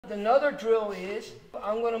another drill is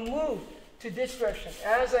I'm going to move to this direction.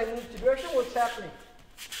 As I move to direction, what's happening?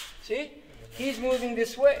 See? He's moving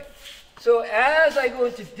this way. So as I go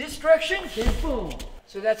into this direction, then boom.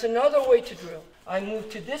 So that's another way to drill. I move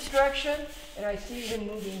to this direction, and I see him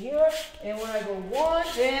moving here. And when I go one,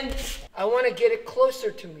 then I want to get it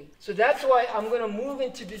closer to me. So that's why I'm going to move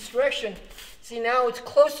into this direction. See, now it's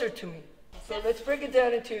closer to me. So let's break it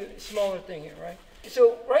down into a smaller thing here, right?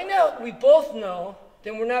 So right now, we both know,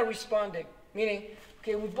 then we're not responding. Meaning,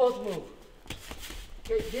 okay, we both move.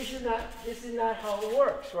 Okay, this is not how it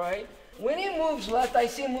works, right? When he moves left, I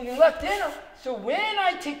see him moving left. So when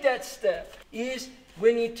I take that step is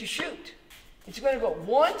we need to shoot. It's going to go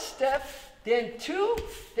one step, then two,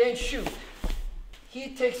 then shoot.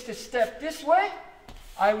 He takes the step this way.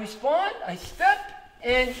 I respond, I step,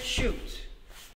 and shoot.